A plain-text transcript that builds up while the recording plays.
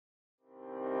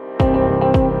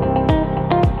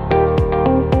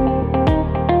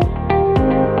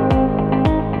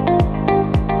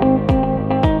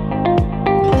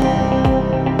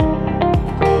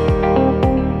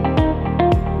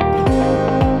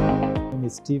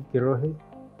is Steve Kiruhi.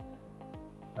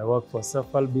 I work for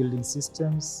Safal Building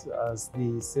Systems as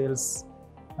the Sales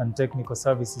and Technical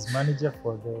Services Manager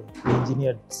for the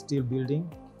Engineered Steel Building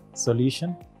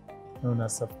Solution known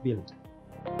as SafBuild.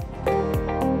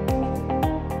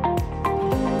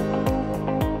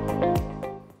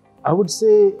 I would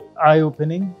say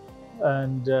eye-opening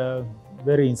and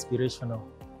very inspirational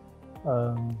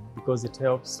because it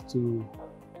helps to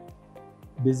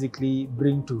basically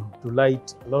bring to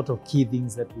light a lot of key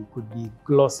things that we could be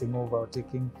glossing over or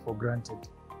taking for granted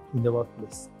in the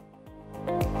workplace.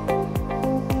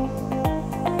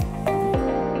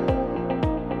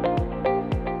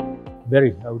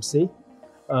 Very, I would say,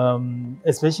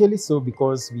 especially so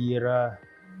because we're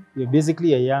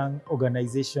basically a young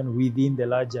organization within the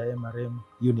larger MRM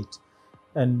unit.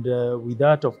 And with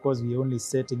that, of course, we're only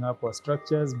setting up our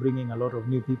structures, bringing a lot of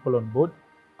new people on board.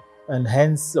 And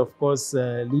hence, of course,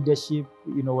 leadership,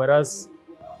 whereas,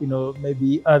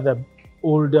 maybe other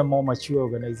older, more mature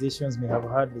organizations may have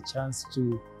had the chance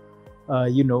to,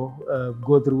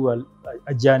 go through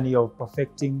a journey of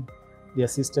perfecting their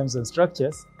systems and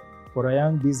structures. For a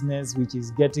young business which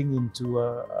is getting into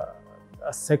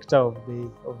a sector of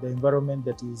the environment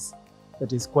that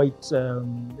is quite,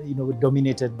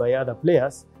 dominated by other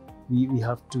players, we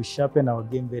have to sharpen our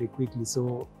game very quickly.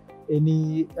 So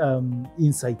any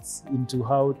insights into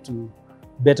how to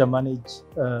better manage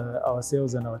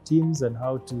ourselves and our teams and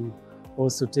how to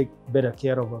also take better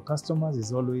care of our customers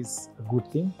is always a good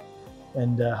thing,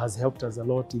 and has helped us a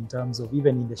lot in terms of,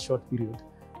 even in the short period,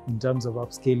 in terms of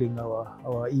upscaling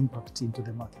our impact into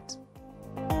the market.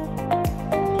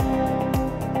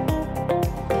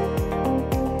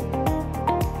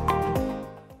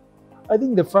 I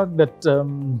think the fact that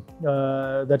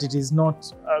that it is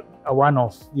not a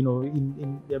one-off,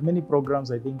 there are many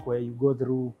programs, I think, where you go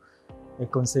through a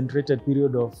concentrated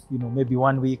period of, maybe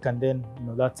 1 week and then,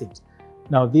 that's it.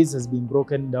 Now, this has been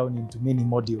broken down into many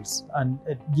modules, and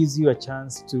it gives you a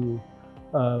chance to,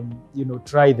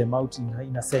 try them out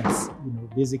in a sense,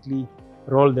 basically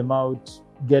roll them out,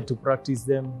 get to practice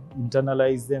them,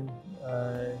 internalize them,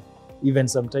 even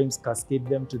sometimes cascade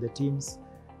them to the teams.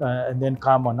 And then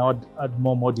come and add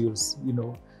more modules,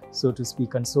 so to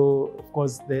speak. And so, of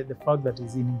course, the fact that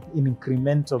it's in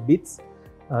incremental bits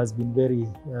has been very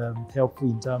helpful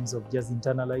in terms of just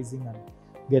internalizing and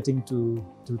getting to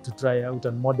try out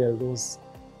and model those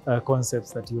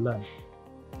concepts that you learn.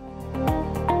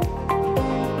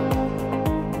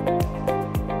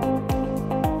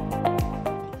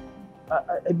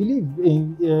 I believe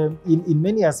in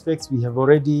many aspects we have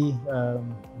already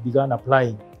begun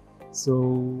applying.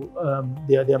 So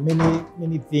there are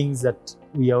many things that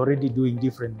we are already doing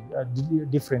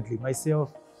differently,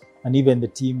 myself and even the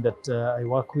team that I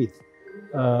work with,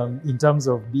 in terms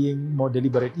of being more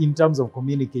deliberate, in terms of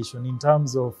communication, in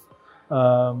terms of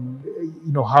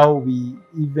how we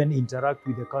even interact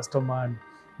with the customer, and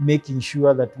making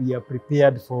sure that we are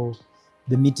prepared for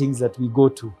the meetings that we go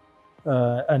to,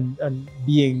 and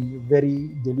being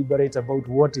very deliberate about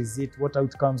what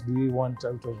outcomes do we want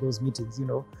out of those meetings,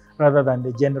 rather than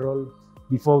the general,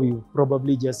 before we would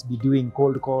probably just be doing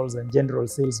cold calls and general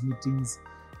sales meetings.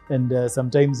 And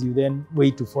sometimes you then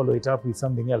wait to follow it up with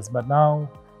something else. But now,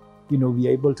 we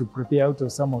are able to prepare out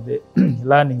of some of the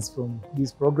learnings from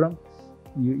this program.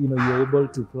 You're able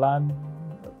to plan,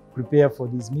 prepare for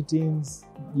these meetings,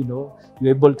 you're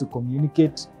able to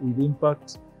communicate with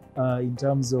impact in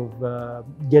terms of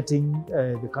getting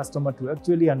the customer to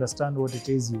actually understand what it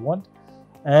is you want,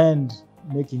 and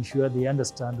making sure they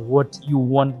understand what you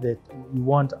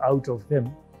want out of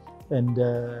them, and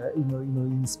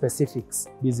in specifics,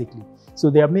 basically. So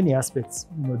there are many aspects,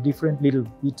 different little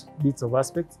bits of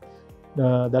aspects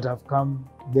that have come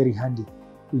very handy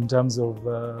in terms of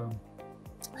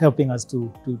helping us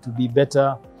to be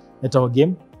better at our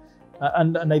game.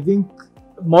 And I think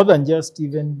more than just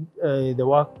even the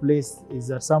workplace, is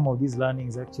that some of these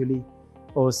learnings actually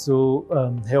also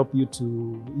help you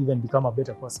to even become a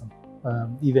better person,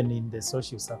 even in the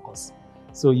social circles.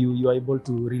 So you are able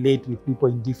to relate with people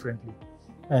indifferently,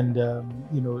 and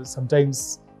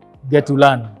sometimes get to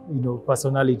learn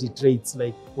personality traits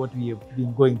like what we have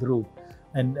been going through,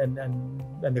 and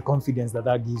the confidence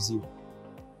that gives you.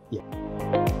 Yeah.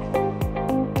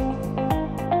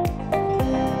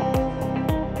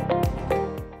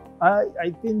 I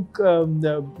think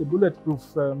the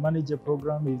Bulletproof Manager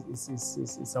program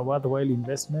is a worthwhile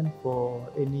investment for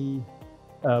any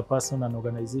person and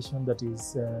organization that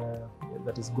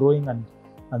is growing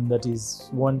and that is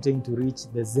wanting to reach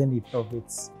the zenith of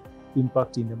its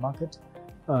impact in the market.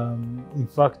 In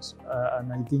fact,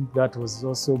 and I think that was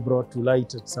also brought to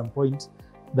light at some point,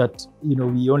 that,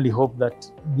 we only hope that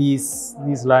these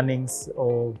learnings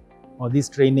or this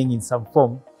training in some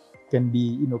form can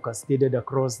be, cascaded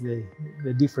across the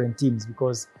different teams,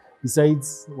 because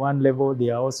besides one level,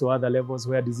 there are also other levels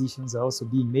where decisions are also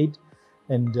being made.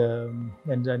 And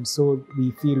so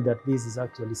we feel that this is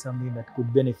actually something that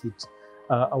could benefit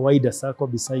a wider circle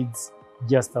besides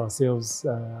just ourselves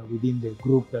within the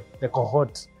group, the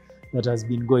cohort that has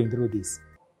been going through this.